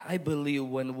I believe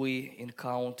when we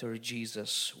encounter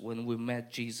Jesus, when we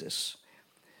met Jesus,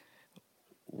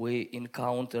 we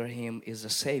encounter Him as a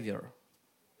Savior.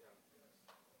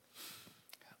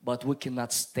 But we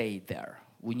cannot stay there.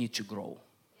 We need to grow.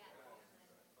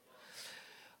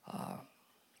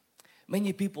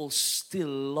 Many people still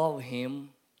love Him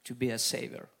to be a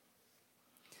Savior.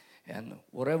 And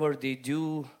whatever they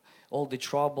do, all the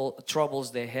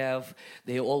troubles they have,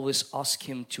 they always ask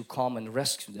Him to come and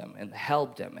rescue them and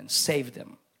help them and save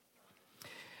them.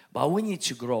 But we need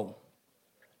to grow.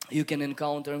 You can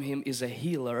encounter Him as a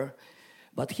healer,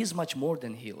 but He's much more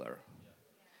than healer.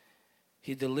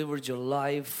 He delivered your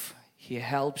life, He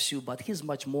helps you, but He's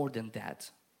much more than that.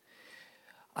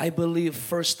 I believe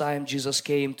first time Jesus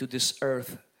came to this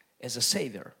earth as a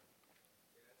Savior.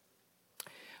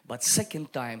 But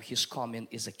second time He's coming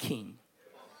as a King.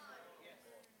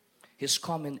 His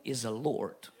coming is a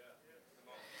Lord.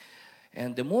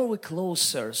 And the more we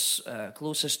closest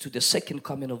to the second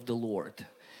coming of the Lord,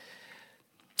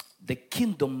 the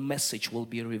kingdom message will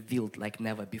be revealed like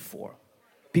never before.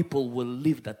 People will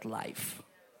live that life.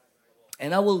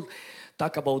 And I will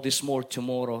talk about this more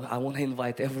tomorrow. I want to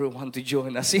invite everyone to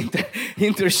join us in the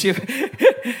internship.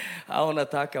 I want to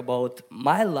talk about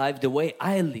my life, the way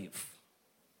I live,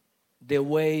 the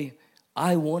way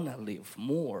I want to live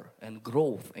more and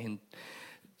grow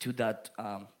into that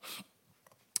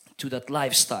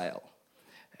lifestyle.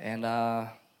 And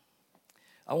I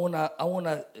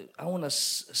wanna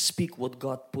speak what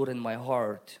God put in my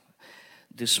heart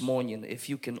this morning. If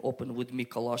you can open with me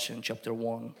Colossians chapter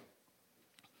 1,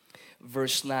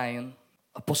 verse 9.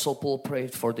 Apostle Paul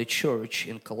prayed for the church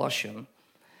in Colossians.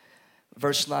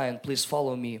 Verse 9, please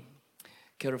follow me.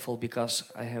 Careful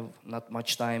because I have not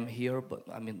much time here, but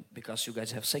because you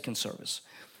guys have second service.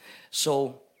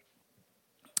 So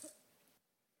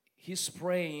he's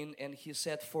praying and he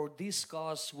said, for this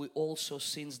cause we also,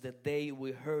 since the day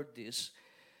we heard this,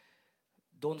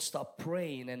 don't stop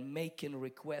praying and making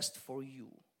request for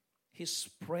you. He's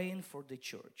praying for the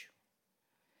church,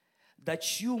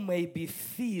 that you may be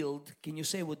filled, can you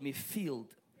say with me,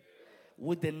 filled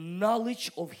with the knowledge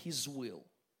of His will,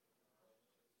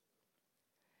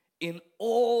 in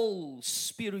all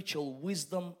spiritual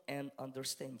wisdom and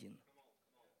understanding.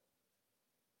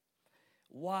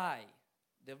 Why?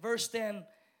 The verse 10,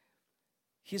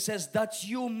 he says that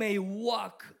you may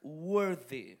walk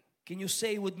worthy. Can you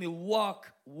say with me,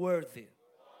 walk worthy?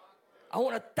 I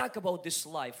want to talk about this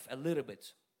life a little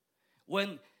bit.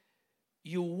 When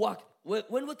you walk,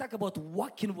 when we talk about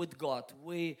walking with God,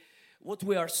 what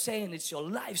we are saying is your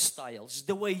lifestyle, it's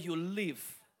the way you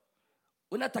live.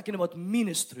 We're not talking about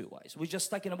ministry-wise. We're just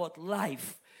talking about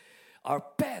life, our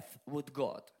path with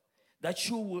God. That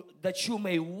you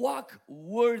may walk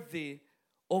worthy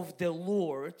of the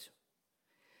Lord,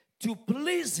 to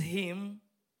please Him.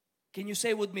 Can you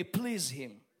say with me, please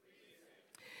Him?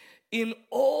 In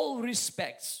all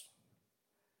respects,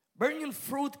 bearing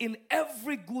fruit in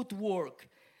every good work,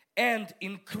 and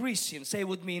increasing, say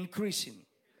with me, increasing,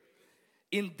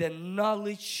 in the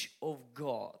knowledge of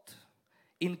God.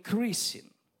 Increasing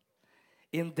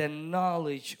in the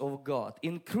knowledge of God.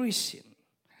 Increasing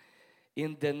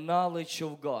in the knowledge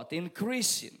of God.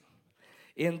 Increasing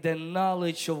in the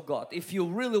knowledge of God. If you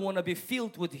really want to be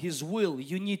filled with His will,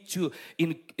 you need to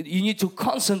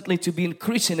constantly to be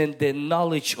increasing in the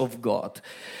knowledge of God.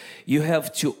 You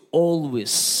have to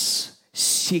always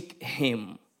seek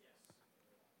Him.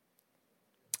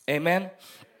 Amen.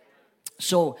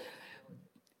 So,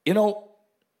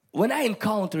 when I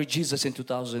encountered Jesus in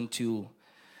 2002,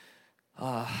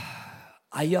 I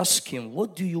asked Him,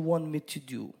 what do you want me to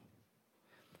do?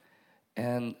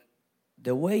 And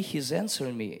the way He's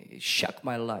answering me, it shocked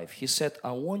my life. He said,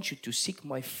 I want you to seek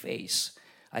my face.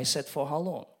 I said, for how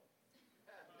long?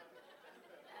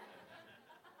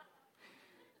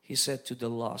 He said, to the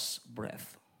last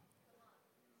breath.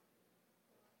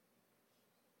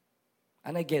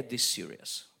 And I get this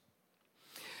serious.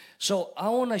 So I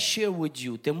want to share with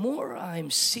you, the more I'm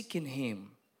seeking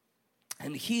Him,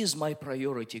 and He is my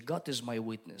priority, God is my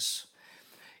witness.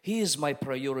 He is my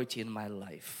priority in my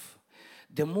life.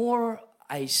 The more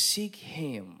I seek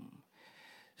Him,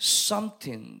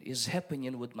 something is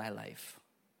happening with my life.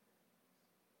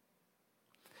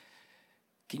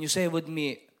 Can you say with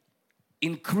me,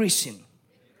 increasing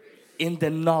in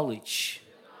the knowledge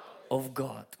of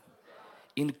God.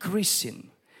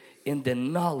 Increasing in the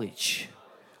knowledge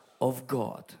of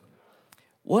God.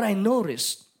 What I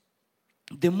noticed,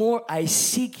 the more I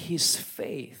seek His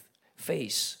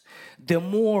face, the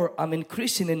more I'm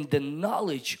increasing in the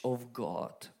knowledge of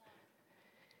God.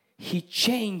 He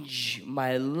changed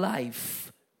my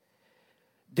life,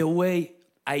 the way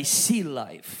I see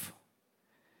life,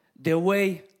 the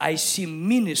way I see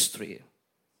ministry.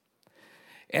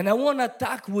 And I want to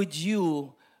talk with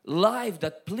you life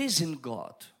that pleasing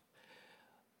God.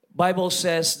 Bible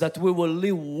says that we will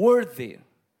live worthy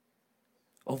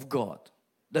of God,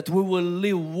 that we will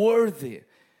live worthy.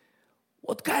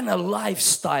 What kind of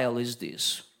lifestyle is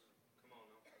this?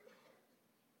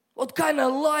 What kind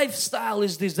of lifestyle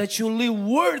is this that you live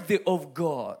worthy of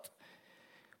God,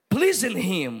 pleasing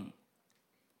Him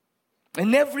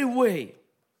in every way,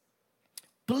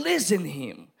 pleasing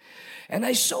Him? And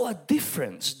I saw a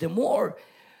difference. The more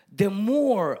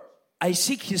I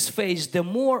seek His face, the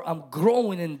more I'm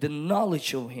growing in the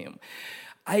knowledge of Him.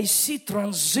 I see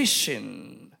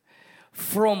transition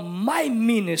from my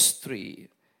ministry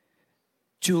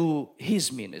to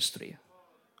His ministry.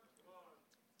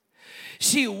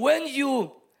 See, when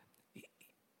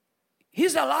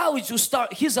He's allowed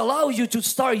you to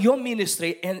start your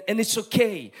ministry, and it's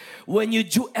okay when you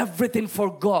do everything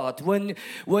for God, when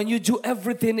you do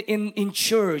everything in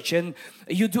church, and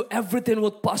you do everything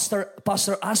what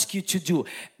pastor asks you to do.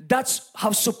 That's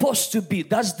how it's supposed to be.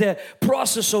 That's the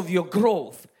process of your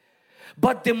growth.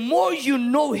 But the more you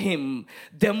know Him,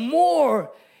 the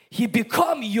more He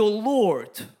become your Lord.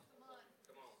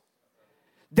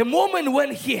 The moment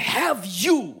when He have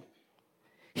you,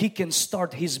 He can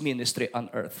start His ministry on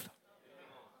earth.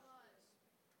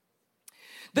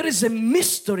 There is a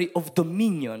mystery of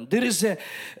dominion. The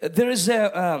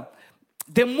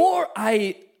more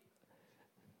I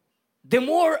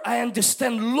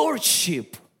understand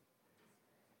lordship,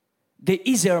 the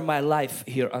easier my life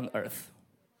here on earth.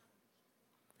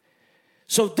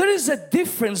 So there is a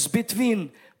difference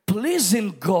between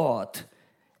pleasing God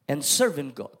and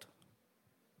serving God.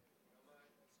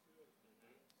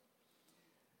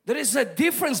 There is a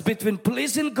difference between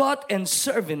pleasing God and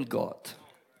serving God.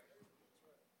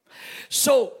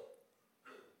 So,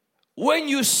 when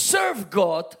you serve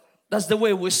God, that's the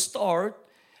way we start,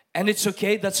 and it's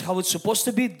okay, that's how it's supposed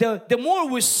to be. The more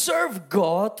we serve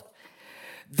God,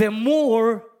 the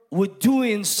more we're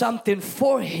doing something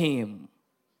for Him.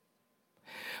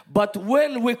 But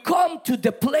when we come to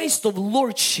the place of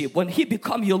lordship, when He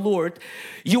become your Lord,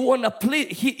 you want to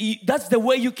please. That's the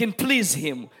way you can please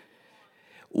Him.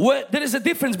 There is a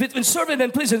difference between serving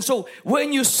and pleasing. So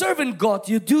when you're serving God,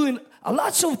 you're doing a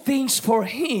lots of things for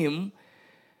Him.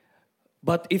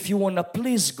 But if you want to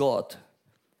please God,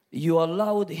 you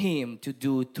allowed Him to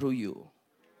do it through you.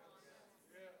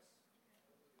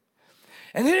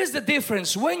 And here is the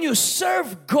difference. When you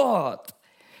serve God,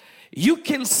 you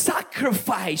can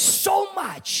sacrifice so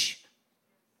much.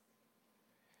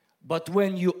 But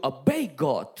when you obey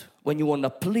God, when you want to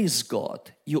please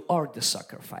God, you are the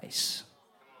sacrifice.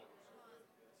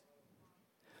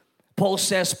 Paul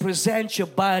says, present your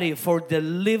body for the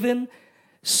living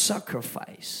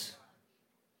sacrifice.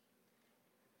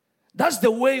 That's the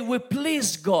way we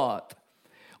please God.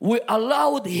 We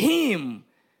allowed Him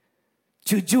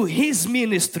to do His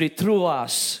ministry through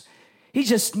us. He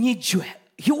just needs you.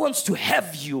 He wants to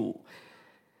have you.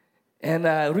 And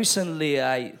recently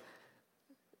I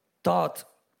taught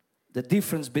the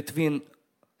difference between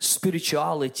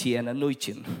spirituality and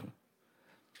anointing.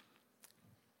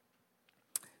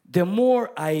 The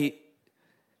more I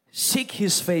seek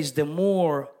His face, the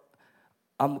more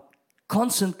I'm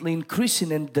constantly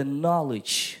increasing in the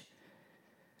knowledge.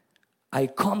 I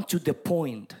come to the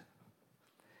point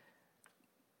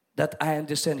that I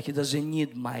understand He doesn't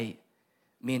need my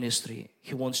ministry.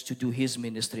 He wants to do His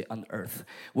ministry on earth.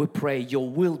 We pray, your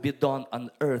will be done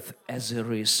on earth as it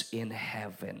is in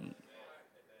heaven.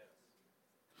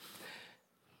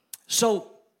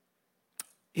 So,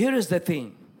 here is the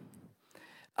thing.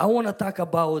 I want to talk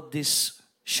about this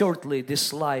shortly,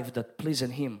 this life that pleases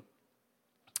Him.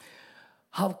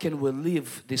 How can we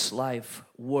live this life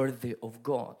worthy of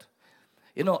God?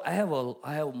 You know, I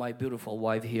have my beautiful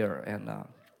wife here, and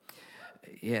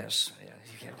yes,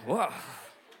 wow.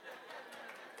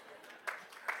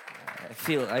 I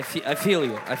feel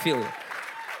you.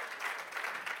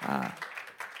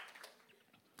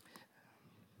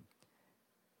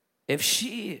 If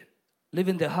she live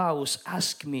in the house,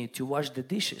 ask me to wash the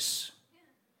dishes.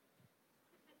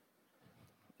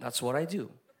 That's what I do.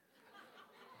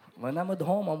 When I'm at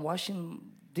home, I'm washing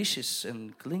dishes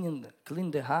and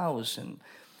clean the house, and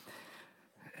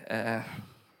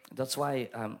that's why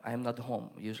I'm not home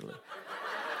usually.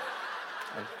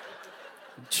 I'm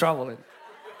traveling.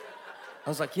 I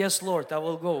was like, yes, Lord, I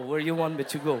will go where you want me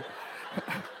to go.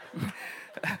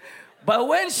 But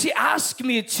when she asked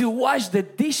me to wash the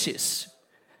dishes,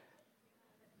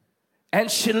 and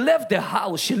she left the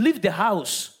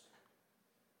house,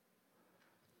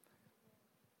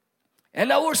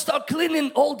 And I will start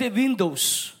cleaning all the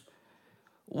windows,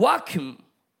 vacuum.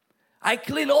 I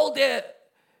clean I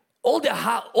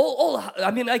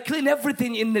clean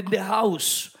everything in the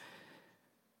house.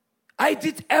 I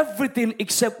did everything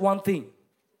except one thing.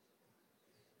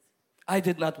 I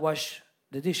did not wash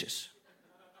the dishes.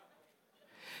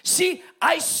 See,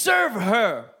 I serve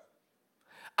her.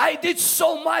 I did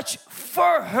so much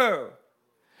for her.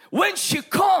 When she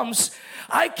comes,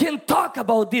 I can talk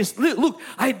about this. Look,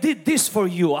 I did this for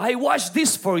you. I washed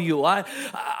this for you.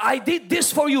 I did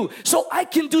this for you. So I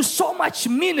can do so much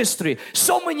ministry,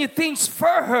 so many things for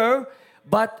her,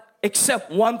 but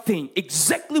except one thing,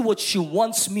 exactly what she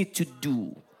wants me to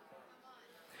do.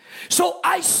 So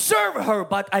I serve her,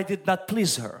 but I did not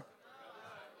please her.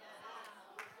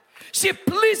 See,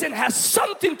 pleasing has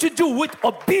something to do with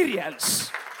obedience.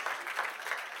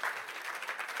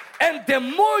 And the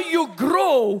more you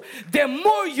grow,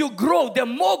 the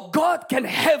more God can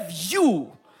have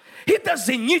you. He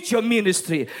doesn't need your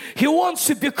ministry. He wants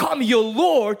to become your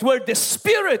Lord, where the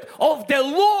Spirit of the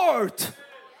Lord.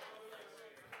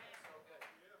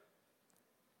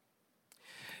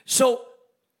 So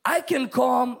I can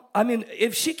come,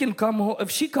 if she can come home, if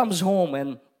she comes home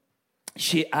and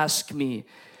she asks me,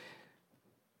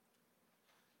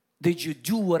 did you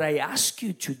do what I asked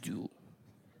you to do?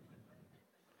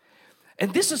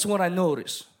 And this is what I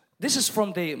notice. This is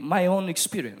from my own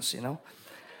experience, you know.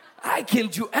 I can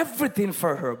do everything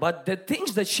for her, but the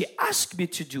things that she asked me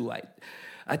to do, I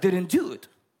didn't do it.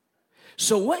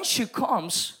 So when she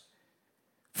comes,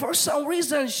 for some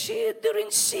reason, she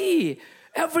didn't see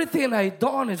everything I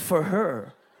done it for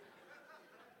her.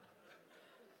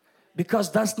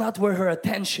 Because that's not where her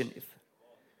attention is.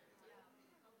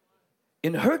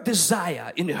 In her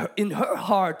desire, in her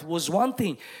heart was one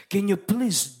thing. Can you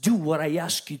please do what I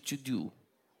ask you to do?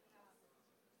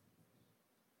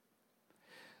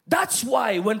 That's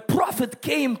why when prophet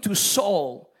came to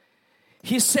Saul,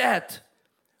 he said,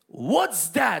 what's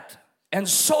that? And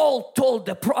Saul told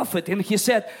the prophet, and he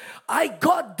said, I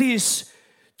got this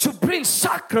to bring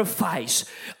sacrifice.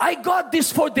 I got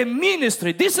this for the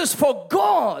ministry. This is for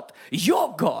God,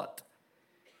 your God.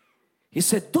 He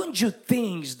said, don't you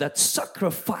think that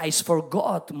sacrifice for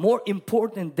God more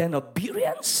important than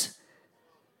obedience?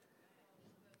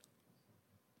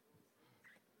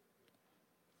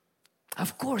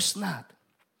 Of course not.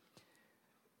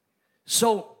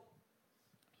 So,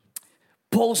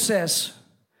 Paul says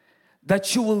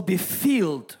that you will be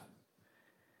filled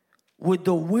with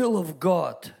the will of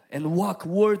God and walk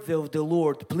worthy of the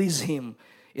Lord, please Him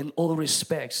in all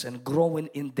respects, and growing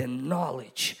in the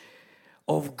knowledge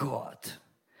of God.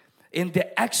 In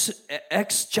the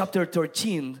Acts chapter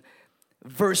 13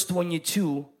 verse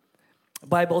 22,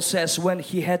 Bible says when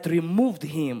he had removed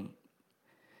him,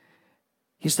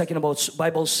 he's talking about,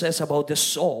 Bible says about the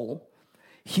Saul,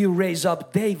 he raised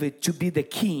up David to be the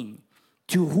king,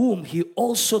 to whom he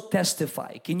also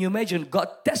testified. Can you imagine? God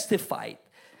testified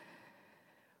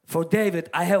for David,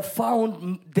 I have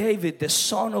found David the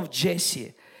son of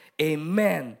Jesse, a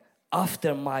man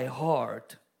after my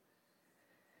heart.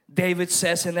 David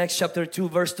says in Acts chapter 2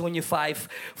 verse 25,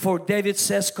 for David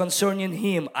says concerning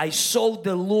him, I saw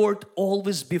the Lord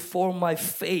always before my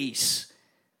face,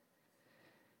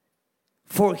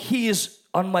 for He is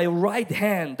on my right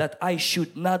hand that I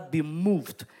should not be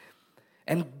moved.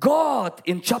 And God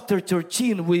in chapter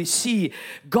 13 we see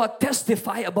God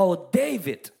testify about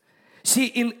David. See,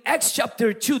 in Acts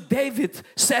chapter 2 David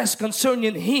says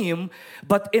concerning him,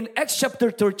 but in Acts chapter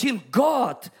 13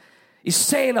 God is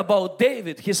saying about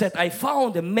David. He said, I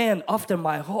found a man after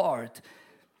my heart.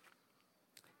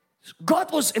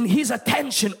 God was in his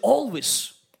attention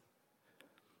always.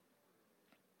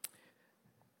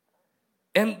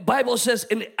 And Bible says,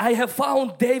 and I have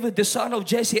found David the son of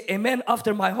Jesse, a man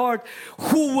after my heart,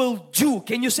 who will do.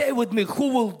 Can you say it with me?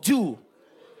 Who will do?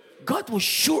 God was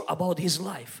sure about his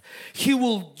life. He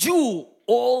will do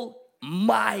all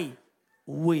my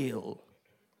will.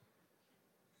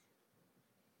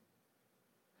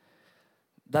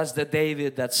 That's the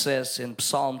David that says in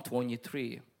Psalm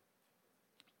 23.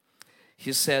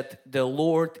 He said, the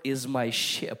Lord is my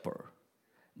shepherd.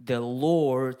 The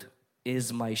Lord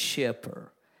is my shepherd.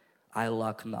 I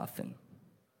lack nothing.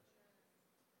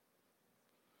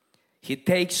 He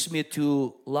takes me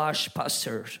to lush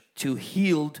pastures, to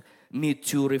heal me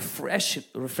to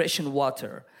refreshing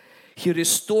water. He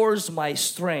restores my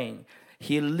strength.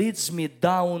 He leads me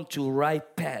down to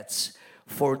right paths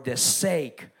for the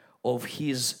sake of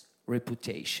His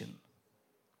reputation.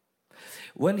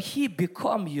 When He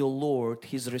become your Lord,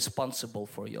 He's responsible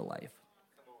for your life.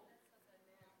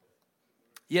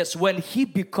 Yes, when He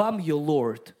become your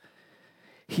Lord,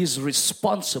 He's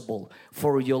responsible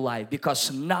for your life,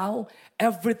 because now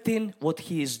everything what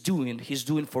He is doing, He's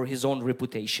doing for His own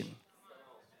reputation.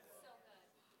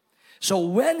 So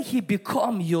when He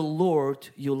become your Lord,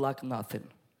 you lack nothing.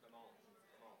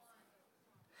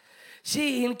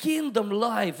 See, in kingdom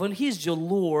life, when He's your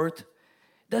Lord,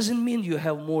 doesn't mean you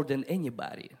have more than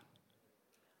anybody.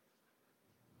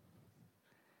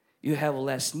 You have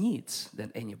less needs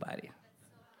than anybody.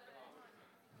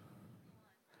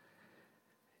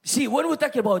 See, when we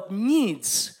talk about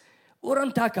needs, we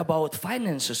don't talk about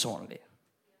finances only.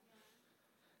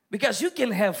 Because you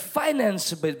can have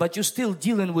finance, but you're still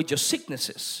dealing with your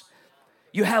sicknesses.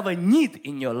 You have a need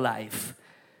in your life.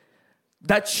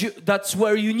 That's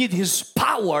where you need His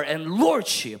power and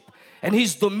lordship and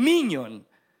His dominion.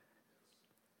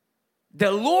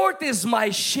 The Lord is my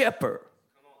shepherd.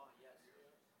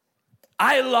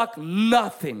 I lack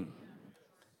nothing.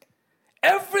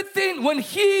 Everything, when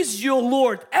He is your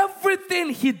Lord,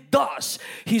 everything He does,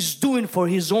 He's doing for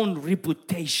His own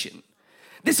reputation.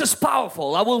 This is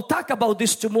powerful. I will talk about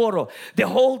this tomorrow, the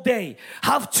whole day.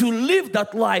 How to live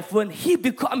that life when He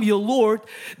become your Lord.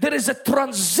 There is a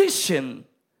transition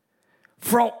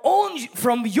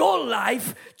from your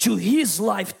life to His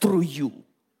life through you.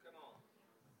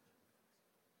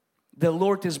 The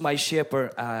Lord is my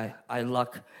shepherd, I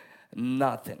lack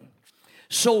nothing.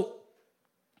 So,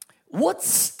 what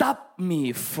stopped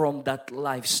me from that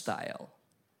lifestyle?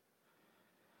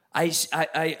 I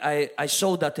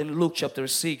saw that in Luke chapter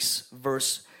 6,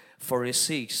 verse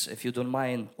 46. If you don't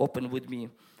mind, open with me.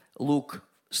 Luke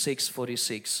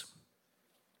 6:46.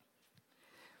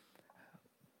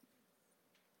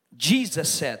 Jesus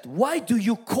said, "Why do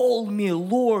you call me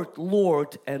Lord,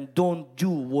 Lord, and don't do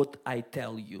what I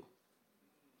tell you?"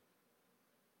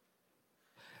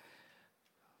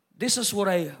 This is what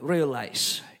I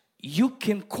realize. You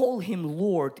can call Him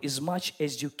Lord as much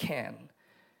as you can,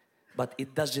 but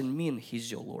it doesn't mean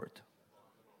He's your Lord.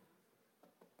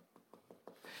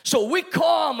 So we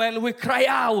come and we cry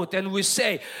out and we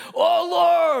say, "Oh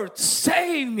Lord,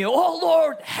 save me. Oh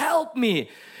Lord, help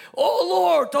me. Oh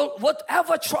Lord,"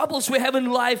 whatever troubles we have in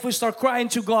life, we start crying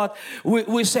to God.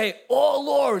 We say, "Oh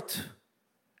Lord,"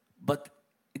 but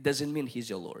it doesn't mean He's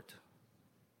your Lord.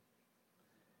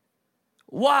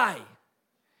 Why?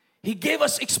 He gave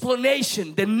us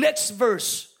explanation. The next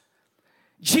verse,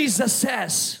 Jesus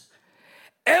says,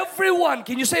 "Everyone,"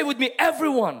 can you say with me,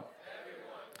 everyone,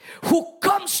 who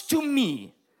comes to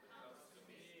me.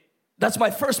 That's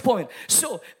my first point.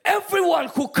 So everyone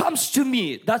who comes to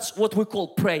me, that's what we call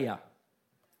prayer.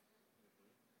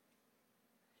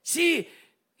 See,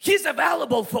 He's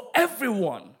available for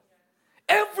everyone.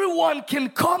 Everyone can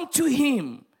come to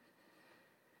Him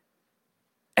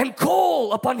and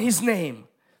call upon His name.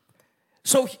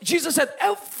 So Jesus said,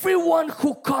 everyone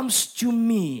who comes to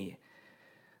me,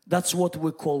 that's what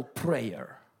we call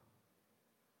prayer.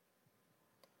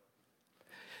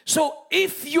 So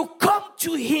if you come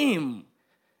to Him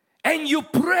and you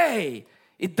pray,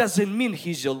 it doesn't mean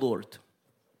He's your Lord.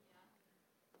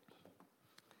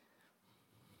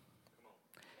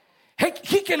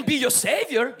 He can be your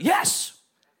Savior, yes.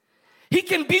 He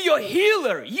can be your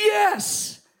healer,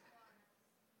 yes.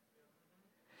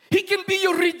 He can be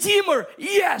your Redeemer,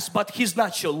 yes, but He's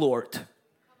not your Lord.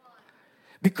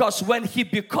 Because when He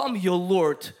becomes your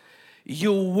Lord,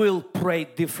 you will pray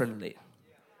differently.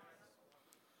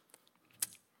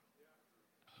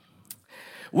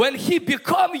 When He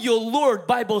becomes your Lord,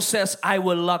 Bible says, I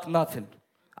will lack nothing.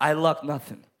 I lack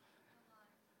nothing.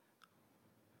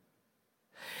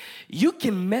 You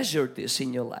can measure this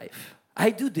in your life.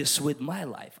 I do this with my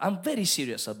life. I'm very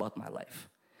serious about my life.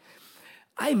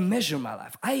 I measure my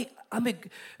life. I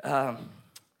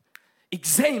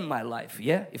examine my life,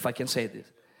 yeah, if I can say this.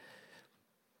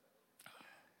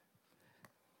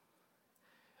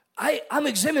 I'm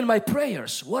examining my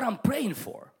prayers, what I'm praying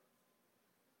for.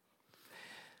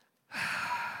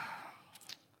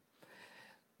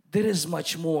 There is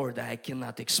much more that I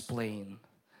cannot explain.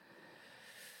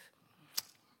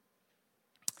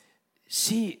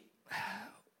 See,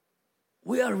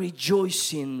 we are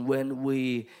rejoicing when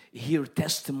we hear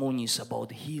testimonies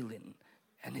about healing,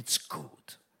 and it's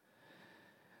good.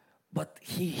 But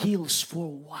He heals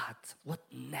for what? What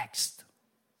next?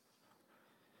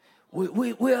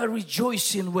 We are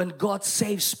rejoicing when God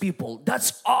saves people.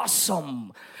 That's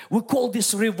awesome. We call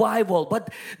this revival. But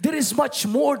there is much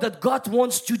more that God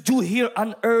wants to do here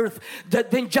on earth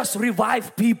than just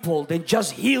revive people, than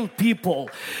just heal people.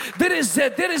 There is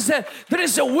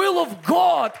a will of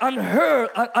God on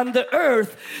the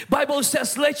earth. Bible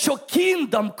says, let your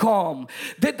kingdom come.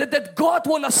 That God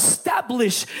will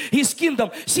establish His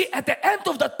kingdom. See, at the end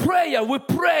of that prayer, we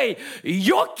pray,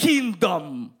 your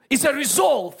kingdom is a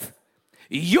result.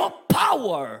 Your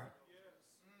power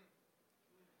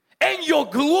and your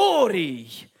glory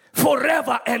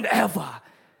forever and ever.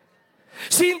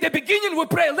 See, in the beginning we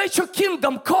pray, let your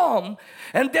kingdom come,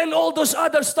 and then all those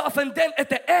other stuff, and then at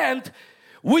the end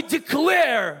we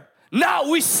declare, now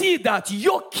we see that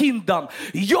your kingdom,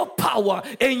 your power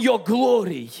and your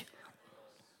glory.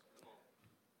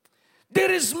 There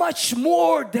is much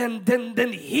more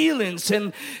than healings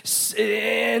and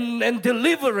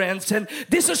deliverance, and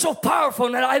this is so powerful,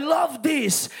 and I love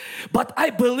this. But I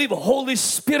believe Holy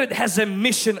Spirit has a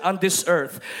mission on this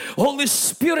earth. Holy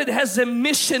Spirit has a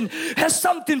mission, has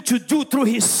something to do through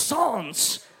His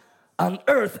sons on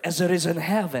earth as it is in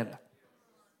heaven.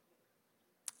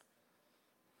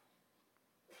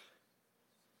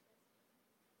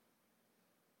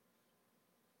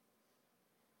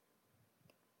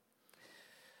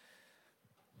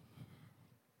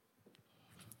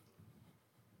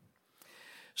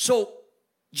 So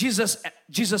Jesus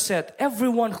said,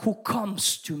 everyone who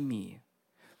comes to me,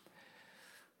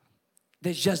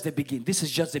 that's just the beginning. This is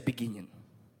just the beginning.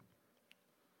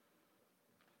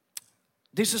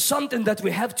 This is something that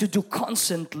we have to do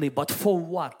constantly, but for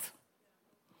what?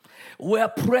 We are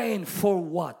praying for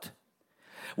what?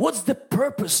 What's the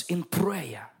purpose in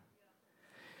prayer?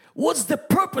 What's the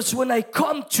purpose when I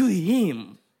come to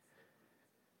Him?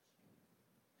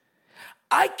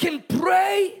 I can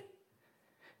pray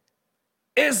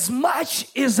as much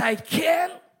as I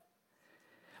can,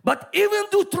 but even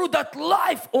though through that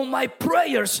life of my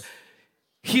prayers,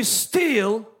 He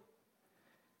still,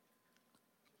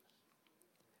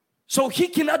 so He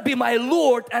cannot be my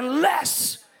Lord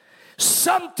unless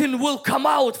something will come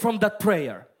out from that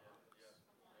prayer.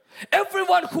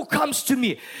 Everyone who comes to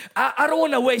me, I don't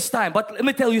want to waste time, but let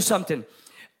me tell you something.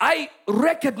 I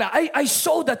recognize, I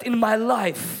saw that in my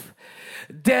life.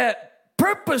 The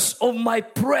purpose of my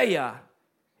prayer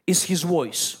is His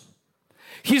voice.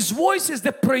 His voice is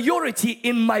the priority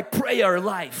in my prayer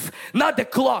life, not the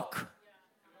clock.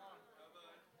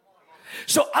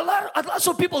 So a lot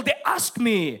of people, they ask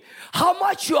me, how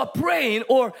much you are praying,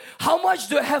 or how much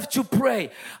do I have to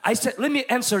pray? I said, let me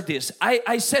answer this.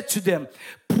 I said to them,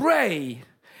 pray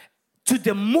to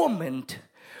the moment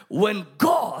when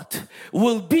God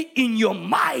will be in your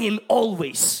mind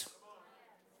always.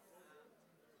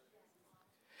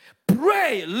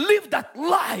 Pray, live that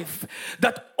life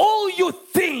that all you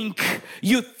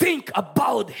think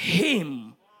about Him.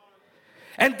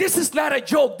 And this is not a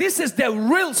joke. This is the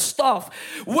real stuff.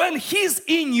 When He's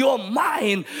in your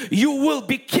mind, you will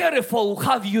be careful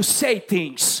how you say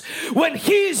things. When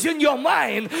He's in your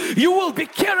mind, you will be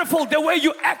careful the way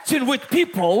you acting with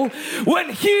people. When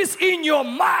He's in your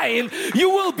mind,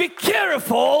 you will be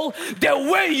careful the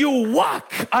way you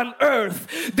walk on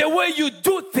earth, the way you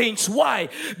do things. Why?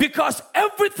 Because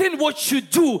everything what you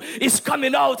do is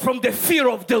coming out from the fear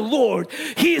of the Lord.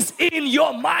 He's in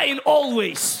your mind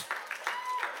always.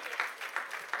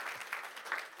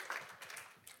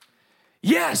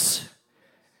 Yes,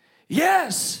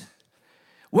 yes.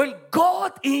 When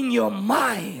God in your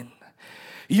mind,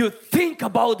 you think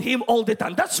about Him all the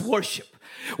time. That's worship.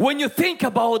 When you think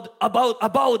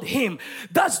about Him,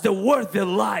 that's the worthy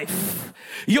life.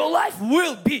 Your life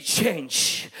will be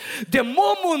changed. The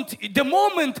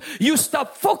moment you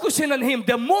stop focusing on Him,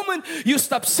 the moment you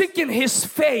stop seeking His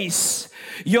face,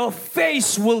 your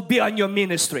face will be on your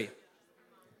ministry.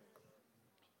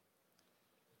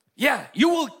 Yeah, you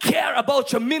will care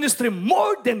about your ministry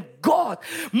more than God,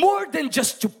 more than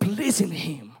just to pleasing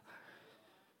Him.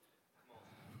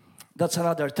 That's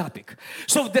another topic.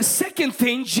 So the second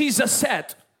thing Jesus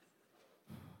said.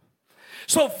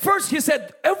 So first He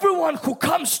said, everyone who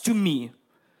comes to me,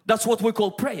 that's what we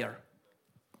call prayer.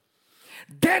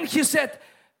 Then He said,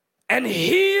 and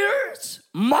hears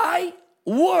my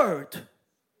word.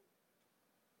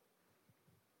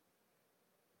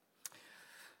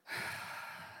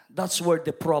 That's where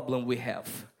the problem we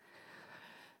have.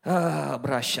 Oh,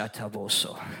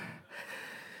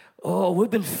 we've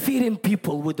been feeding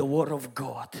people with the Word of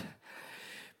God.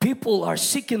 people are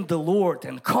seeking the Lord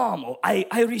and come,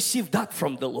 I received that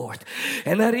from the Lord,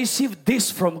 and I received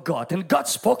this from God, and God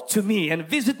spoke to me and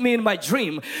visited me in my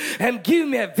dream and give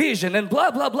me a vision and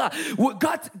blah blah blah.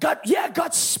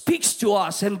 God speaks to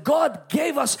us, and God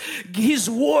gave us His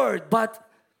word, but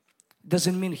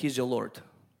doesn't mean He's your Lord.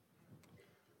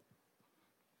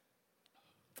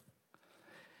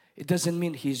 It doesn't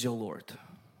mean He's your Lord.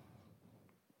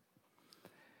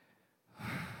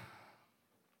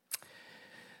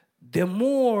 The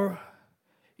more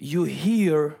you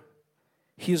hear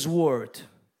His word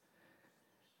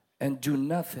and do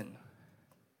nothing,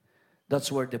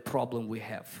 that's where the problem we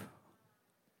have.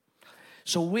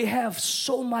 So we have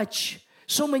so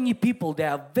many people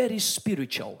that are very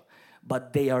spiritual,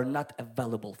 but they are not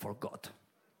available for God.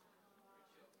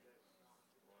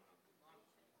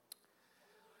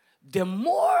 The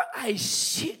more I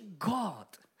seek God,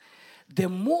 the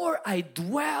more I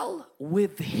dwell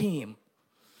with Him.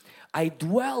 I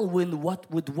dwell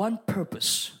with one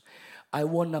purpose. I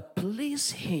want to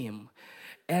please Him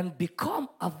and become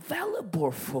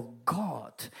available for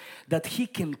God, that He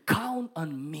can count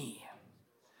on me.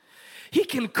 He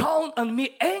can count on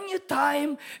me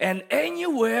anytime and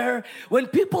anywhere. When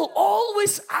people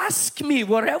always ask me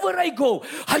wherever I go,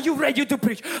 are you ready to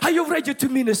preach? Are you ready to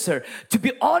minister? To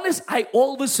be honest, I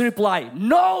always reply,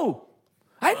 no,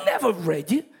 I'm never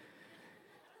ready.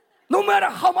 No matter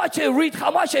how much I read,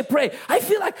 how much I pray, I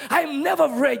feel like I'm never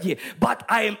ready, but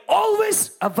I am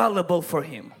always available for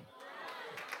Him.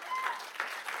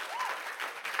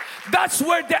 That's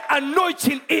where the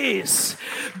anointing is.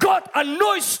 God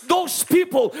anoints those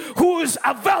people who is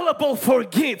available for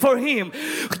Him,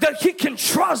 that He can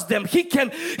trust them. He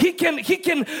can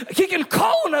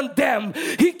count on them.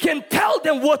 He can tell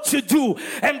them what to do,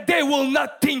 and they will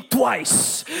not think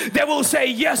twice. They will say,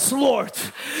 yes, Lord.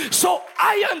 So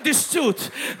I understood,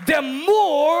 the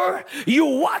more you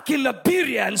walk in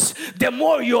obedience, the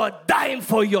more you are dying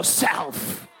for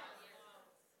yourself.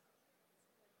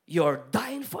 You're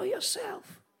dying for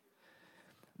yourself.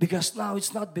 Because now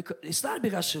it's not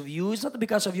because of you. It's not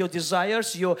because of your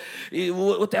desires, your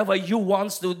whatever you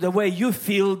want, the way you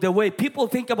feel, the way people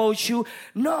think about you.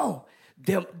 No.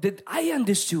 I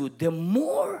understood, the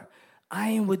more I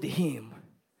am with Him,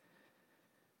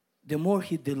 the more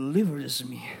He delivers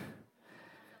me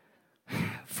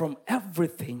from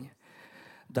everything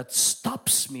that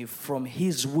stops me from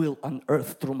His will on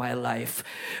earth through my life,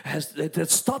 that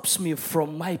stops me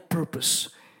from my purpose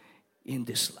in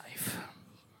this life.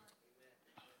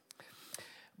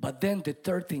 But then the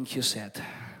third thing He said,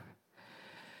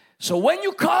 so when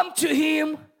you come to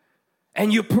Him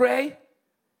and you pray,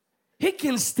 He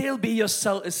can still be your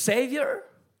Savior.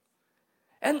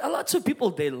 And a lot of people,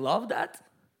 they love that.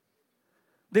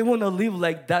 They want to live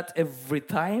like that every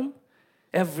time,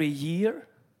 every year.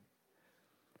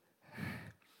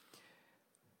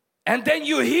 And then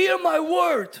you hear my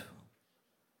word.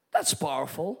 That's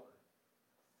powerful.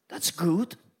 That's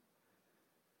good.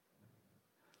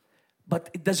 But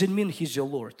it doesn't mean He's your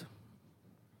Lord.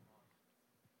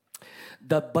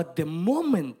 But the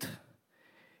moment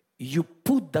you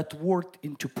put that word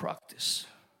into practice,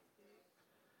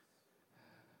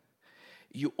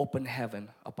 you open heaven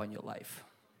upon your life.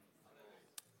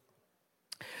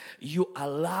 You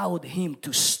allowed Him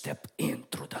to step in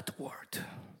through that word.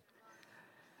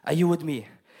 Are you with me?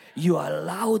 You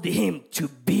allowed Him to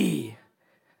be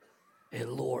a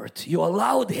Lord. You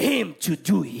allowed Him to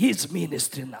do His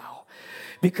ministry now.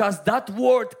 Because that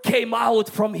word came out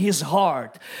from His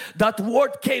heart. That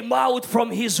word came out from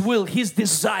His will, His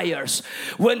desires.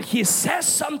 When He says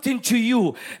something to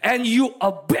you and you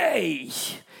obey,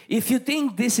 if you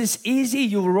think this is easy,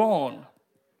 you're wrong.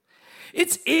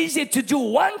 It's easy to do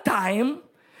one time,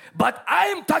 but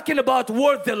I'm talking about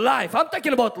worthy life. I'm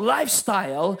talking about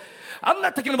lifestyle. I'm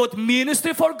not talking about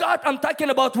ministry for God. I'm talking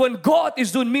about when God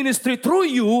is doing ministry through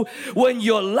you, when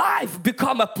your life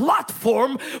become a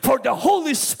platform for the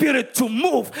Holy Spirit to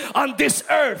move on this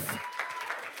earth.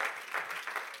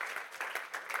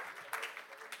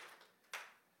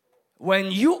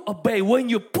 When you obey, when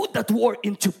you put that word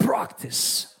into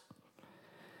practice.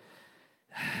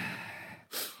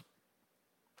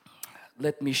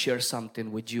 Let me share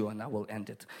something with you and I will end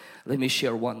it. Let me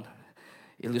share one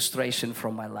illustration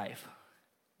from my life.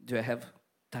 Do I have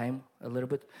time a little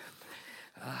bit?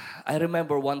 I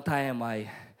remember one time I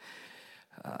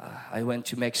went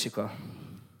to Mexico.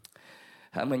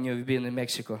 How many of you have been in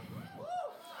Mexico?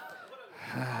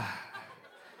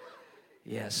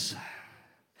 Yes.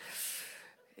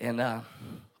 And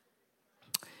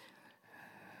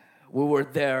we were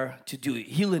there to do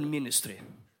healing ministry.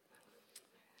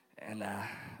 And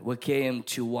we came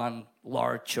to one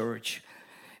large church,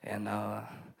 and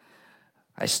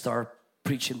I start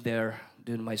preaching there,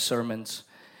 doing my sermons,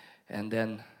 and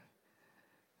then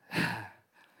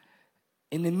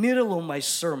in the middle of my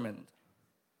sermon,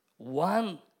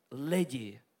 one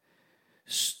lady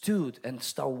stood and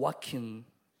started walking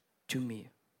to me.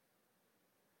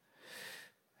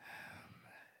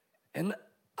 And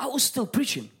I was still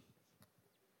preaching.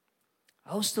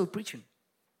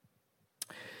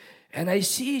 And I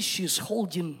see she's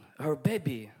holding her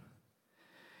baby.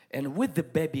 And with the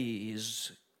baby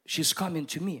she's coming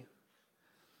to me.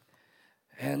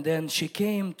 And then she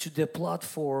came to the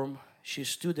platform. She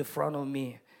stood in front of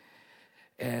me.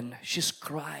 And she's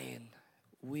crying,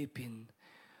 weeping,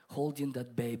 holding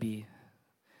that baby.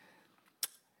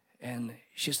 And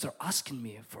she started asking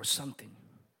me for something.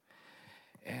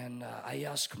 And I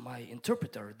asked my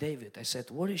interpreter, David, I said,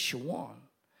 what does she want?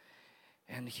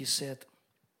 And he said,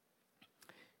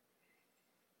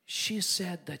 she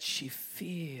said that she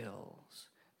feels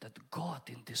that God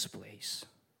in this place.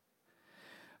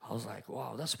 I was like,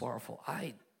 wow, that's powerful.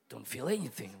 I don't feel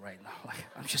anything right now. Like,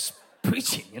 I'm just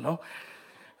preaching, you know.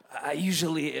 I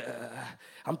usually,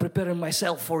 I'm preparing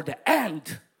myself for the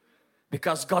end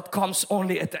because God comes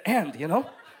only at the end, you know.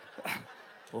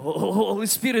 Holy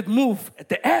Spirit move at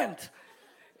the end.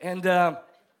 And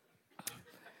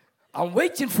I'm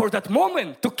waiting for that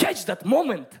moment, to catch that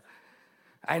moment.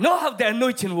 I know how the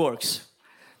anointing works.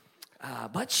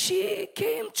 But she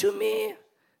came to me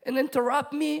and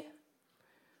interrupt me.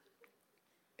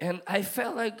 And I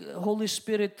felt like the Holy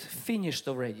Spirit finished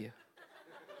already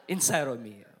inside of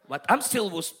me. But I'm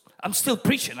still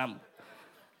preaching.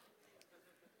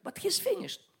 But He's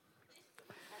finished.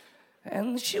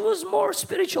 And she was more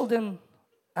spiritual than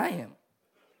I am.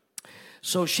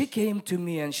 So she came to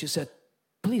me and she said,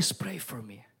 please pray for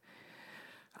me.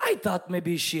 I thought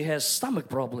maybe she has stomach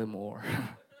problem or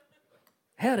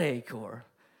headache or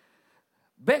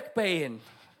back pain.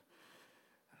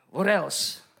 What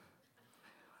else?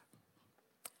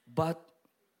 But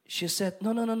she said,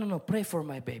 no, pray for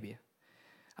my baby.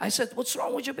 I said, what's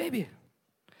wrong with your baby?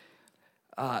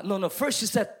 No, first she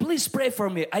said, please pray for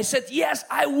me. I said, yes,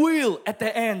 I will at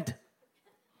the end.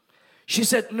 She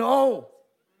said, no,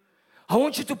 I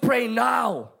want you to pray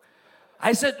now.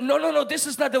 I said, no, this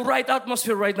is not the right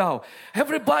atmosphere right now.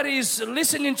 Everybody is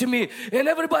listening to me and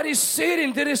everybody is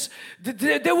sitting.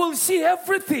 They will see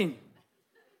everything.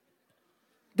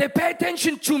 They pay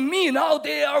attention to me. Now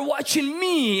they are watching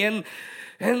me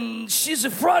and she's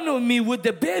in front of me with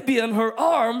the baby on her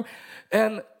arm.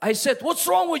 And I said, what's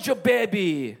wrong with your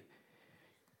baby?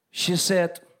 She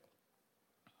said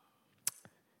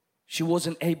she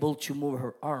wasn't able to move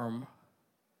her arm.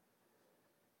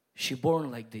 She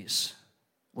born like this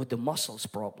with the muscles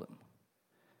problem.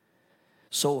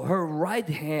 So her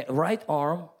right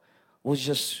arm was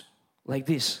just like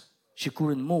this. She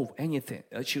couldn't move anything.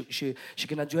 She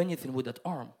cannot do anything with that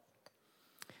arm.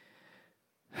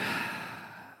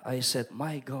 I said,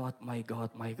 my God.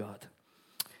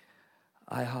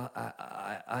 I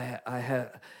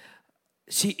have,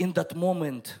 see, in that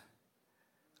moment,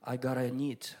 I got a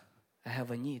need. I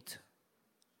have a need.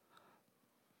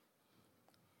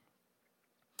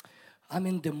 I'm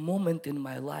in the moment in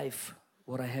my life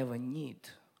where I have a need.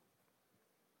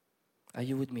 Are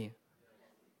you with me?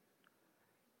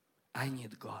 I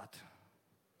need God.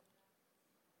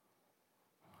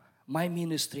 My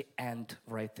ministry ends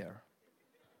right there.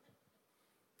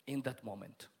 In that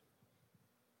moment.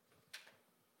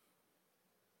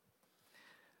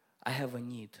 I have a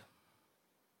need.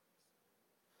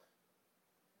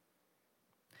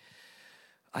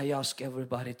 I ask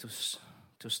everybody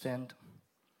to stand,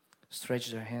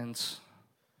 stretch their hands.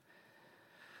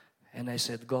 And I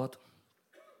said, God,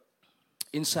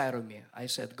 inside of me, I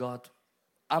said, God,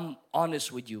 I'm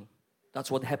honest with you. That's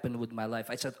what happened with my life.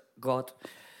 I said, God,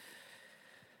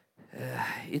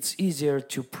 it's easier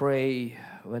to pray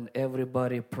when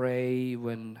everybody pray,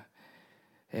 when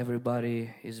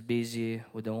everybody is busy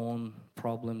with their own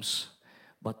problems,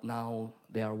 but now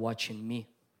they are watching me.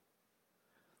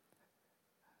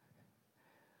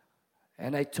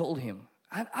 And I told him,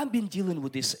 I've been dealing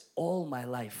with this all my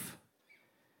life.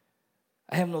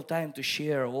 I have no time to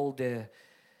share all the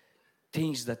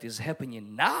things that is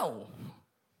happening now,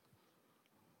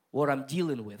 what I'm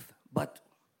dealing with. But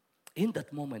in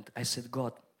that moment, I said,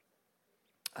 God,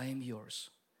 I am yours.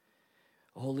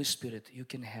 Holy Spirit, you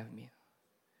can have me.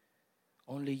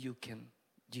 Only you can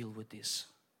deal with this.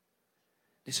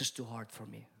 This is too hard for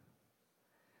me.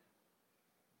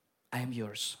 I am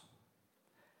yours.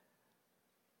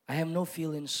 I have no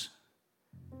feelings.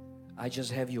 I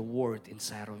just have your word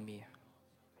inside of me.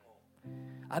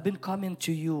 I've been coming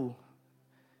to you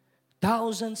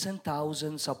thousands and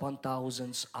thousands upon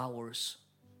thousands hours.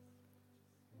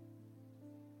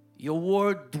 Your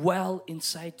word dwell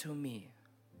inside to me.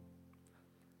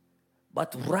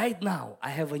 But right now,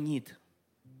 I have a need.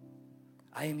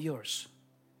 I am yours.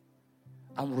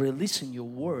 I'm releasing your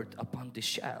word upon this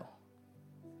child.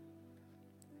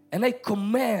 And I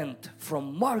command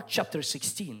from Mark chapter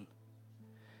 16,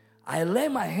 I lay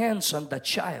my hands on that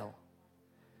child.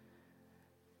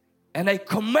 And I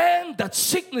command that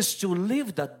sickness to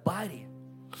leave that body.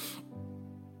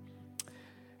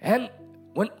 And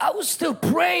when I was still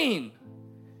praying,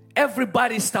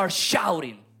 everybody started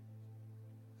shouting.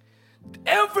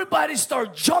 Everybody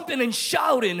started jumping and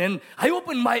shouting. And I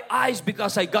opened my eyes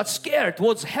because I got scared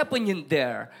what's happening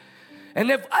there. And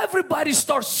if everybody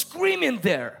starts screaming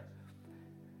there.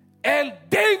 And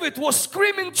David was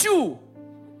screaming too.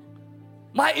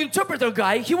 My interpreter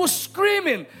guy, he was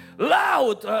screaming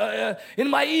loud in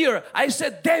my ear. I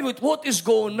said, David, what is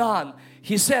going on?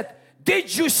 He said,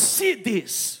 did you see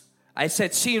this? I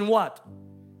said, seeing what?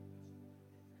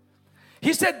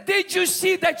 He said, did you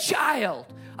see that child?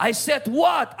 I said,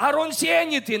 what? I don't see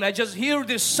anything. I just hear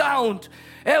this sound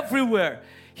everywhere.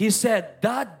 He said,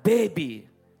 that baby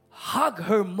hugged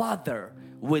her mother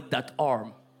with that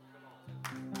arm.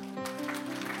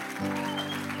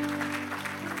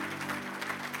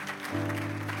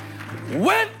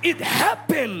 When it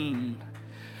happened,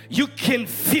 you can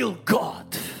feel God.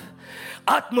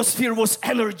 Atmosphere was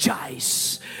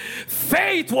energized.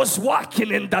 Faith was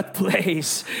walking in that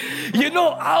place. You know,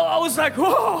 I was like,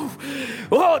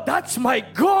 oh, that's my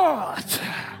God.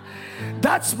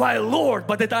 That's my Lord.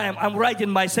 By the time I'm writing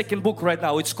my second book right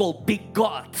now, it's called Big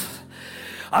God.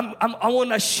 I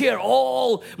want to share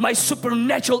all my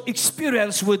supernatural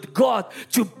experience with God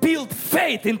to build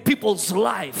faith in people's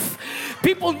life.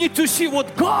 People need to see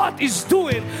what God is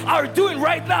doing, are doing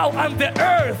right now on the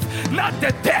earth, not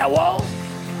the devil.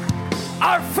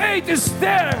 Our faith is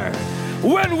there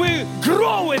when we're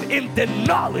growing in the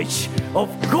knowledge of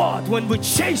God, when we're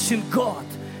chasing God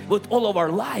with all of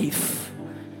our life.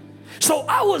 So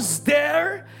I was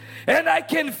there. And I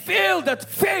can feel that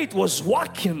faith was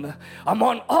walking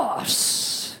among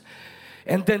us.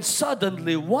 And then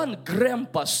suddenly one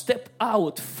grandpa stepped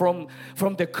out from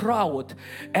the crowd.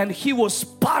 And he was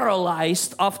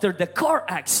paralyzed after the car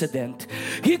accident.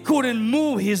 He couldn't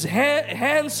move his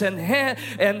hands and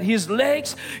his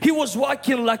legs. He was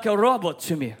walking like a robot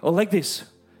to me, or like this.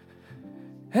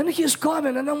 And he's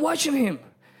coming and I'm watching him.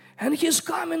 And he's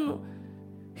coming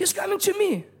to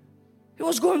me. He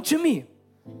was going to me.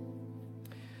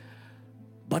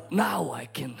 But now I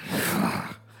can,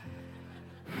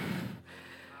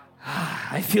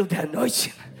 I feel the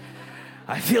anointing.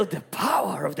 I feel the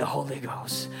power of the Holy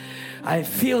Ghost. I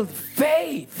feel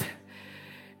faith.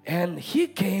 And he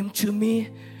came to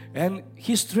me and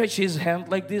he stretched his hand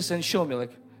like this and showed me,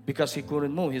 like, because he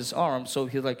couldn't move his arm. So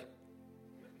he's like,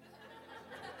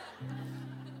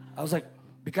 I was like,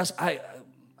 because I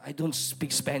don't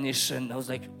speak Spanish, and I was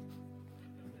like,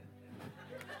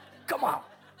 come on.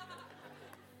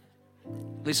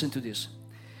 Listen to this.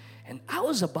 And I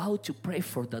was about to pray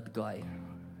for that guy.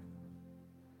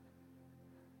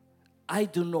 I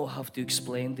don't know how to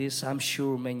explain this. I'm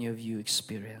sure many of you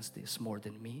experience this more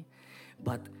than me.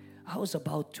 But I was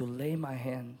about to lay my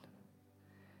hand.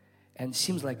 And it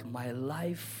seems like my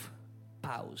life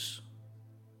paused.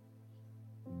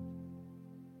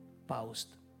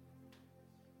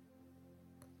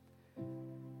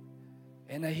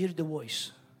 And I hear the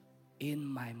voice in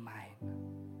my mind.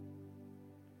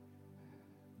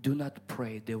 Do not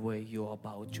pray the way you're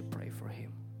about to pray for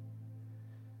him.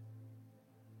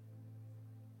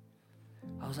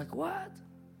 I was like, what?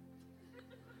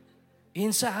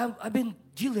 Inside, I've been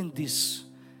dealing this.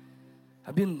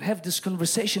 I've been have this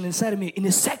conversation inside of me in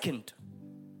a second.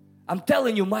 I'm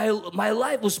telling you, my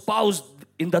life was paused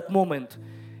in that moment.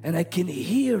 And I can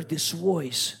hear this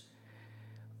voice.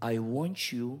 I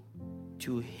want you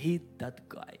to hit that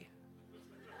guy.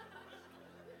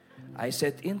 I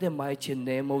said, in the mighty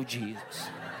name of Jesus.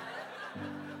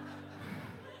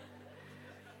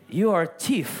 You are a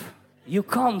thief. You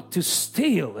come to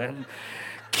steal and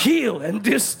kill and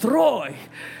destroy.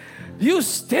 You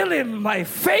stealing my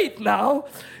faith now.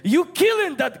 You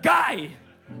killing that guy.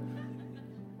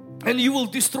 And you will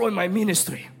destroy my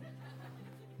ministry.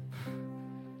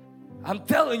 I'm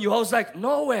telling you, I was like,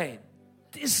 no way.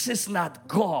 This is not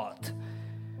God.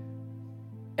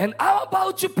 And I'm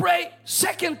about to pray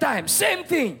second time, same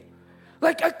thing.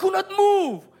 Like I could not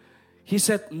move. He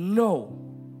said, no.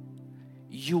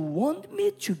 You want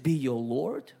me to be your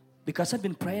Lord? Because I've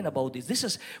been praying about this. This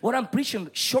is what I'm preaching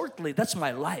shortly. That's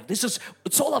my life.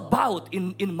 It's all about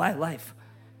in my life.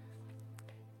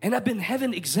 And I've been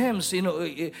having exams,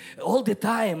 all the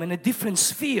time and in different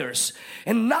spheres.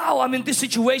 And now I'm in this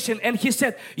situation, and He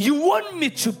said, you want me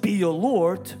to be your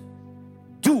Lord?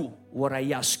 Do what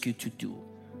I ask you to do.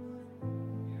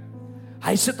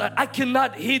 I said, I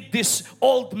cannot hit this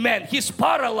old man. He's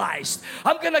paralyzed.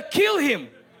 I'm gonna kill him.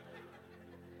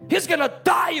 He's gonna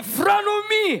die in front of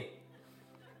me.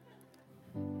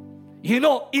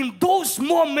 In those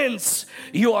moments,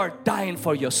 you are dying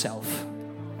for yourself.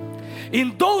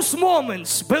 In those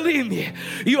moments, believe me,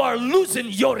 you are losing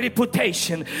your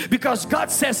reputation, because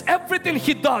God says everything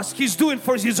He does, He's doing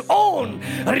for His own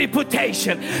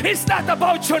reputation. It's not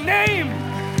about your name.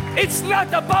 It's not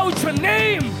about your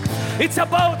name. It's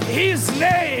about His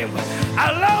name.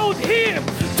 Allowed Him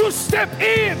to step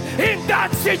in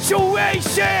that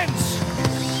situation.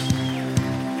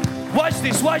 Watch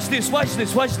this, watch this, watch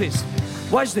this, watch this.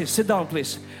 Watch this, sit down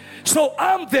please. So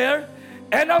I'm there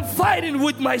and I'm fighting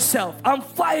with myself. I'm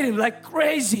fighting like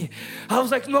crazy. I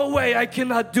was like, no way, I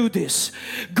cannot do this.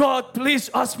 God, please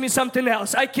ask me something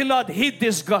else. I cannot hit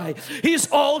this guy. He's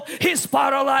old, he's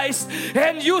paralyzed.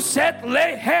 And you said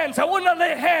lay hands. I want to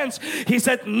lay hands. He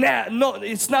said, nah, no,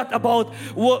 it's not about,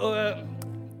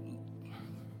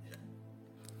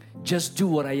 just do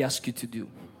what I ask you to do.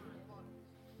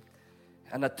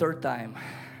 And the third time,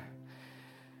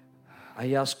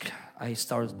 I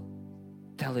started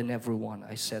telling everyone,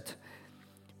 I said,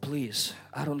 please,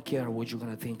 I don't care what you're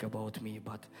going to think about me,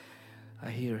 but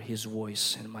I hear His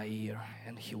voice in my ear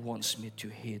and He wants me to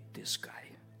hit this guy.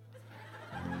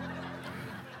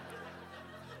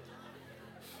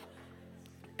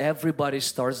 Everybody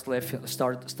started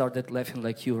laughing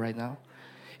like you right now,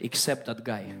 except that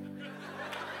guy.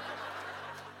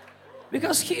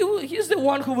 Because he's the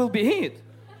one who will be hit.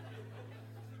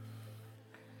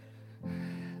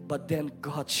 But then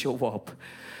God showed up.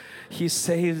 He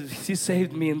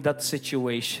saved me in that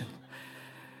situation.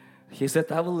 He said,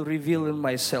 I will reveal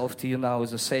myself to you now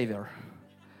as a Savior.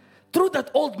 Through that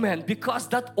old man, because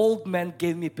that old man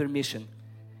gave me permission.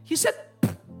 He said,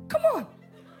 come on.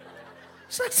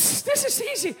 It's like, this is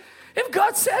easy. If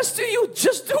God says to you,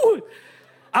 just do it.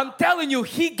 I'm telling you,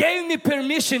 He gave me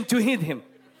permission to hit him.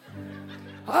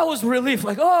 I was relieved,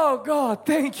 like, oh God,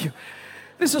 thank you.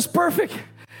 This is perfect.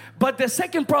 But the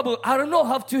second problem, I don't know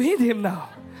how to hit him now.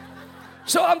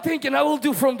 So I'm thinking I will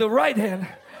do from the right hand,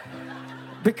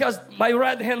 because my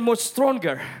right hand much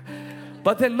stronger.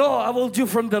 But then no, I will do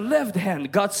from the left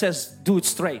hand. God says, do it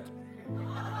straight.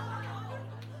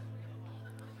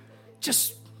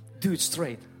 Just do it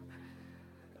straight.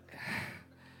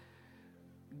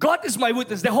 God is my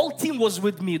witness. The whole team was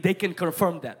with me. They can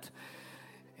confirm that.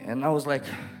 And I was like,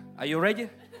 are you ready?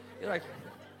 You're like,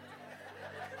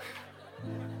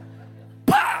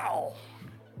 pow!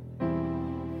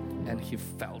 And he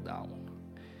fell down.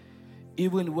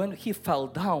 Even when he fell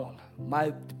down,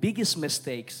 my biggest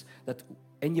mistakes that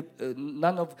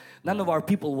none of our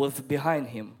people was behind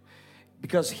him,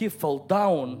 because he fell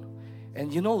down,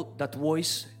 and you know that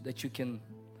voice that you can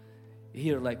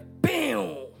hear, like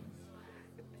BAM!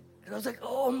 And I was like,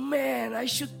 oh man, I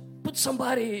should put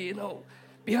somebody,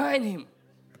 behind him.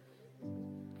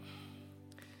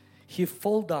 He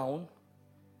fell down,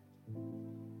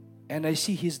 and I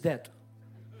see he's dead.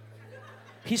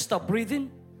 He stopped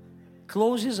breathing,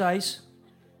 closed his eyes,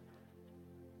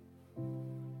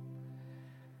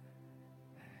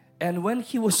 and when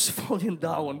he was falling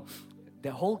down,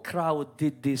 the whole crowd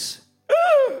did this.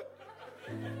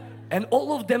 And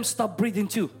all of them stopped breathing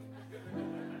too.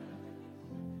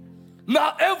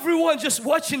 Now everyone just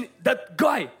watching that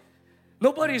guy.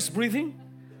 Nobody is breathing.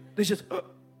 They just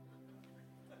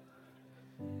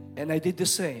and I did the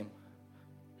same.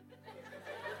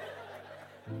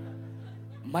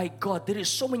 My God, there is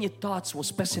so many thoughts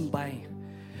was passing by.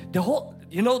 The whole,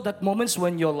 that moments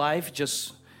when your life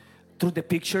just through the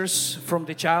pictures from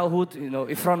the childhood,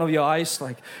 in front of your eyes,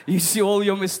 like you see all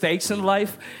your mistakes in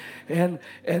life. And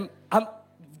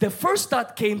the first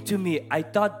thought came to me, I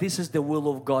thought this is the will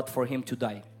of God for him to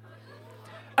die.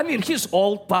 I mean, he's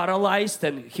all paralyzed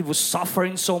and he was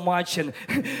suffering so much. And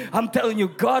I'm telling you,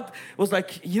 God was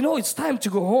like, it's time to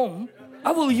go home.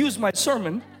 I will use my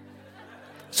servant.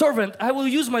 I will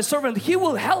use my servant. He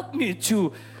will help me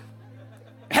to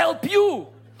help you.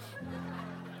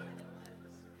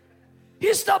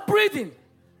 He stopped breathing.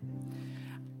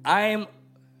 I'm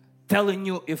telling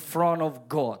you in front of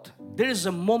God, there is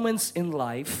a moments in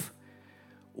life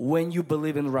when you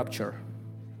believe in rapture.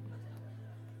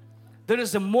 There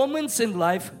is a moments in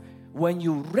life when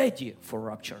you're ready for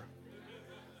rapture.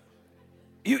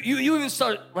 You even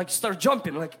start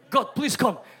jumping like, God, please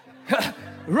come.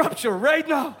 Rupture right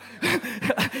now.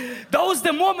 That was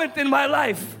the moment in my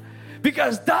life,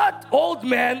 because that old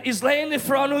man is laying in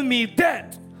front of me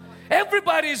dead.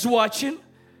 Everybody is watching.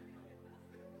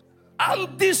 I'm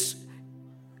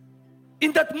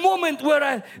in that moment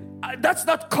where that's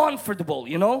not comfortable,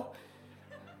 you know.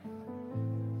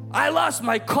 I lost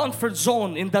my comfort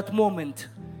zone in that moment.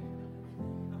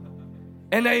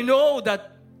 And I know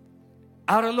that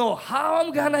I don't know how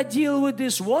I'm gonna deal with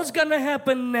this. What's gonna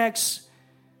happen next?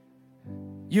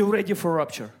 You ready for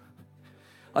rupture?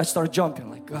 I start jumping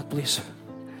like, God, please,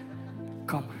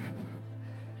 come.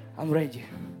 I'm ready.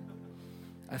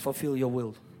 I fulfill your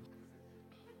will.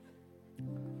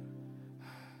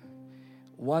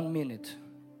 1 minute,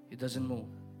 it doesn't move.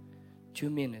 2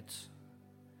 minutes,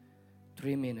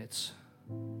 3 minutes.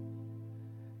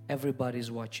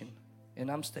 Everybody's watching. And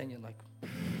I'm standing like,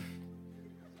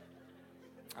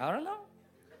 I don't know.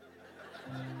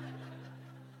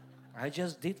 I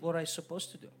just did what I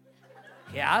supposed to do.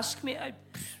 He asked me, I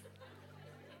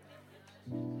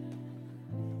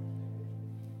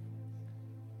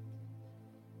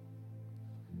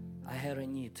had a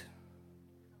need.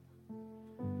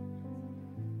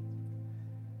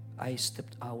 I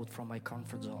stepped out from my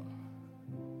comfort zone.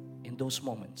 In those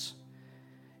moments,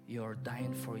 you're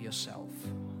dying for yourself,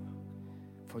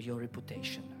 for your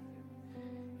reputation.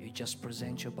 You just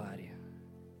present your body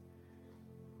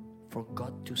for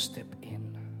God to step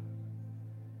in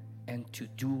and to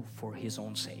do for His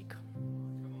own sake.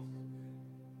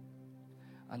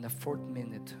 On the 4th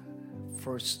minute,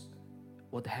 first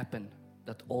what happened,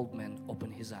 that old man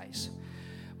opened his eyes.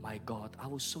 My God, I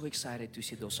was so excited to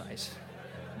see those eyes.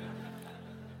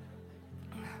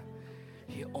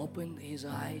 He opened his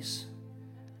eyes,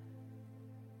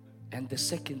 and the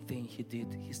second thing he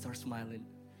did, he started smiling.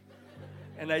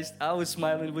 And I was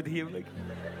smiling with him like,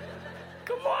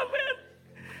 come on, man,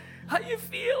 how you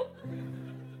feel?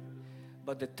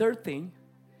 But the third thing,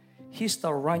 he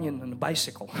started running on a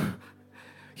bicycle.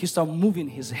 He started moving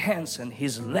his hands and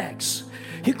his legs.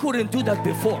 He couldn't do that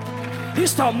before. He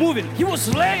started moving. He was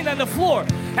laying on the floor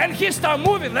and he started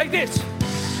moving like this.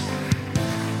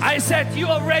 I said, you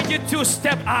are ready to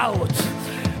step out.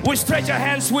 We stretch our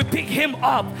hands, we pick him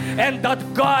up, and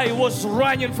that guy was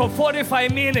running for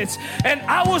 45 minutes, and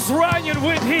I was running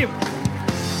with him.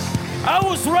 I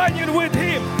was running with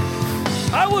him.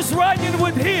 I was running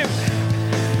with him.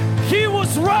 He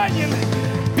was running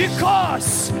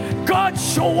because God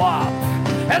showed up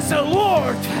as a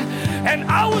Lord, and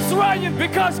I was running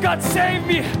because God saved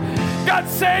me. God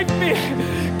saved me.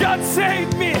 God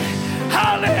saved me.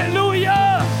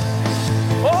 Hallelujah.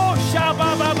 Oh,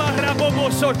 Shababa Rabobo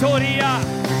Sotoria.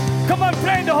 Come on,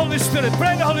 pray in the Holy Spirit,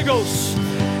 pray in the Holy Ghost.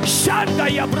 Shanda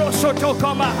Yabroso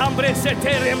Tokoma Hambrese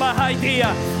Terema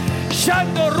Haidia.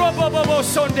 Shando Robobo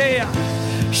Sondea.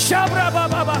 Shabra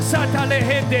Baba Sata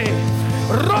Lehende.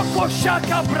 Roko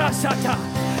Shaka Brasata.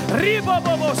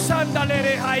 Ribobo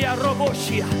Sandalere Haya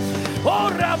Roboshia. Oh,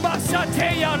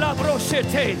 Rabasateya La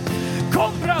Brochete.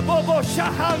 Compra Bobo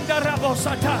Shahanda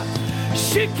Rabosata.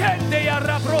 Shikende ya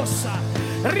Rabrosa.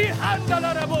 Rihanda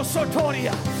la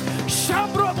Rabosotoria.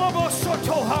 Shambro Bobo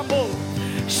Soto Hambo.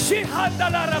 Shihanda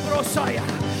la Rabrosaya.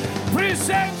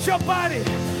 Present your body.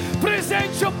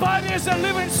 Present your body as a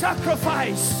living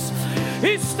sacrifice.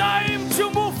 It's time to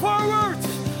move forward.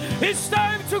 It's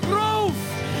time to grow.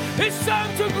 It's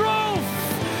time to grow.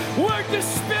 Where the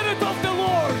Spirit of the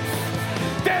Lord,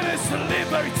 there is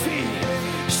liberty.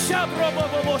 Shabro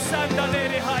Bobo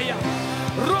Sandalere Haya.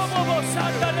 Robobo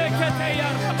Sandale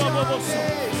Keteya Rabobo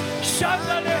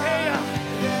Shandale Heya.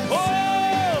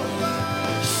 Oh,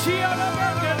 Shiana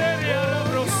Galeria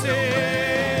Robrose.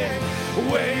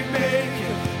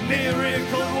 Waymaker,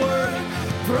 miracle work,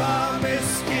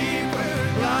 promise keeper,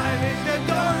 light in the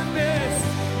darkness.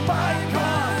 My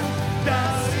God,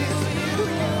 that is you.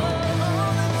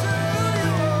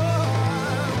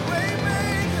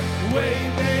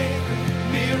 Waymaker,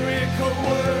 miracle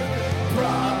work,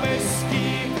 promise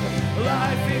keeper,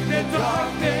 life in the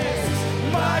darkness.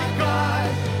 My God,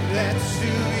 that's who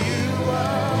you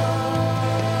are.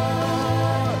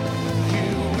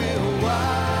 You will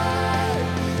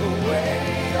wipe away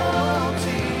all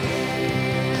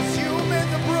tears. You mend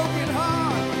the broken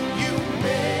heart. You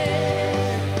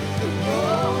mend the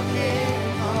broken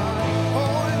heart.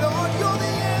 Oh Lord, you're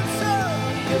the answer.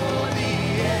 You're the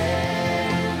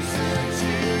answer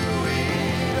to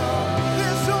it all.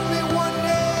 There's only one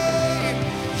name,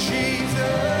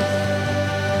 Jesus.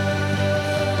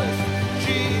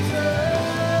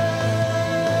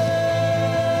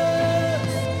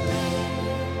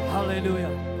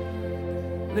 Hallelujah.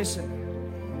 Listen,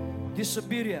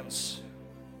 Disobedience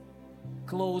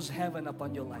close heaven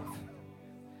upon your life.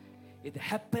 It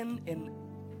happened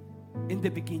in the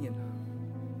beginning.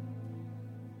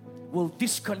 Will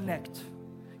disconnect.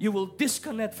 You will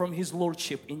disconnect from His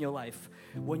Lordship in your life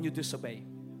when you disobey.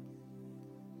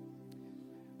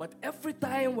 But every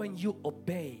time when you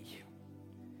obey,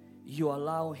 you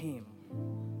allow Him,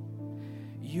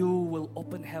 you will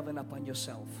open heaven upon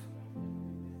yourself.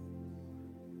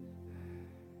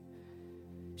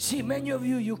 See, many of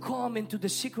you, you come into the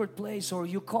secret place, or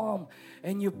you come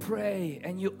and you pray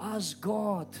and you ask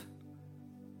God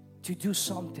to do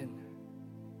something.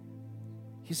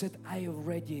 He said, I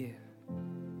already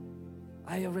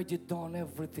done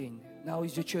everything. Now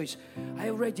is your choice. I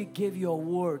already gave you a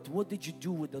word. What did you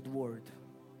do with that word?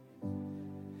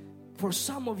 For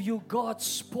some of you, God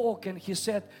spoke and He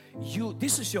said,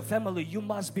 this is your family. You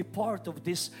must be part of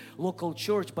this local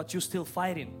church, but you're still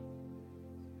fighting.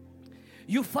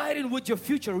 You're fighting with your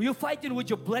future. You're fighting with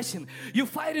your blessing. You're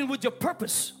fighting with your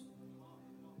purpose.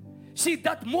 See,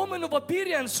 that moment of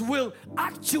obedience will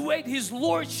actuate His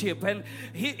Lordship and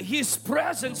His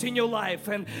presence in your life,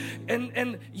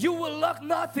 and you will lack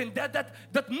nothing.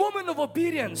 That moment of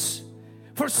obedience,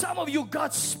 for some of you,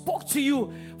 God spoke to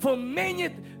you for a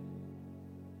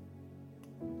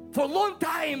long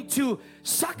time to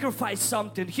sacrifice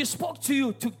something. He spoke to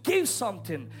you to give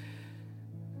something,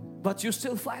 but you're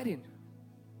still fighting.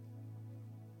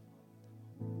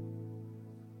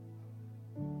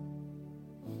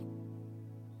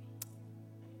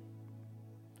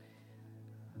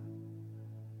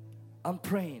 I'm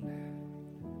praying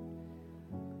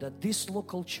that this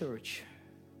local church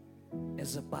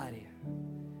as a body,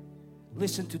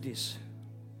 listen to this,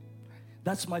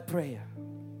 that's my prayer.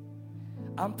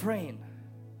 I'm praying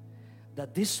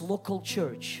that this local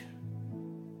church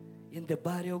in the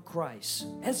body of Christ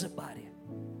as a body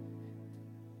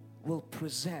will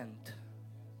present,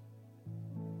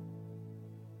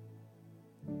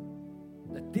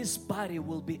 that this body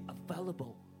will be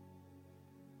available,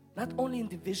 not only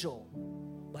individual,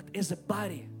 but as a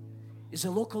body, as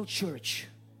a local church,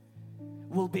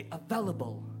 will be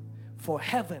available for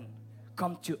heaven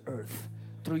come to earth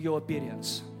through your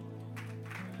obedience.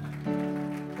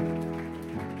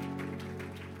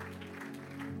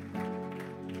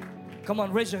 Come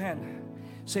on, raise your hand.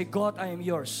 Say, God, I am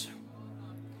yours.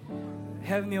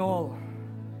 Have me all.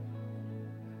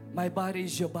 My body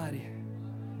is your body.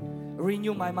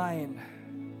 Renew my mind.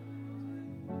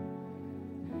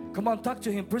 Come on, talk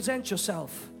to Him. Present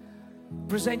yourself.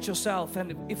 Present yourself.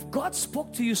 And if God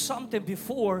spoke to you something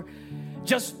before,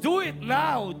 just do it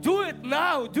now. Do it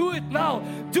now. Do it now.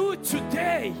 Do it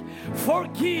today.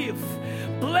 Forgive.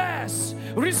 Bless.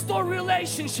 Restore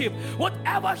relationship.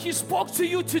 Whatever He spoke to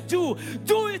you to do,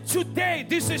 do it today.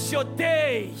 This is your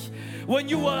day when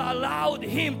you will allow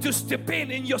Him to step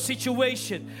in your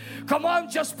situation. Come on,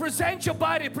 just present your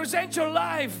body, present your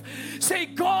life. Say,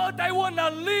 God, I want to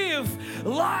live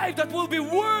life that will be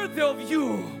worthy of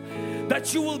you,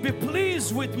 that you will be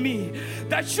pleased with me,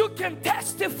 that you can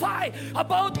testify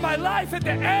about my life at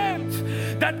the end,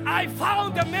 that I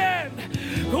found a man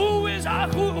who is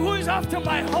after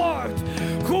my heart,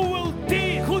 who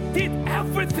did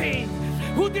everything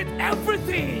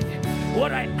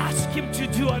what I asked Him to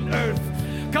do on earth.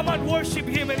 Come on, worship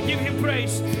Him and give Him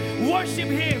praise. Worship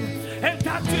Him and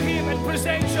talk to Him and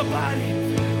present your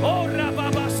body. Oh,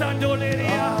 Rababa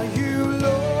Sandoleria.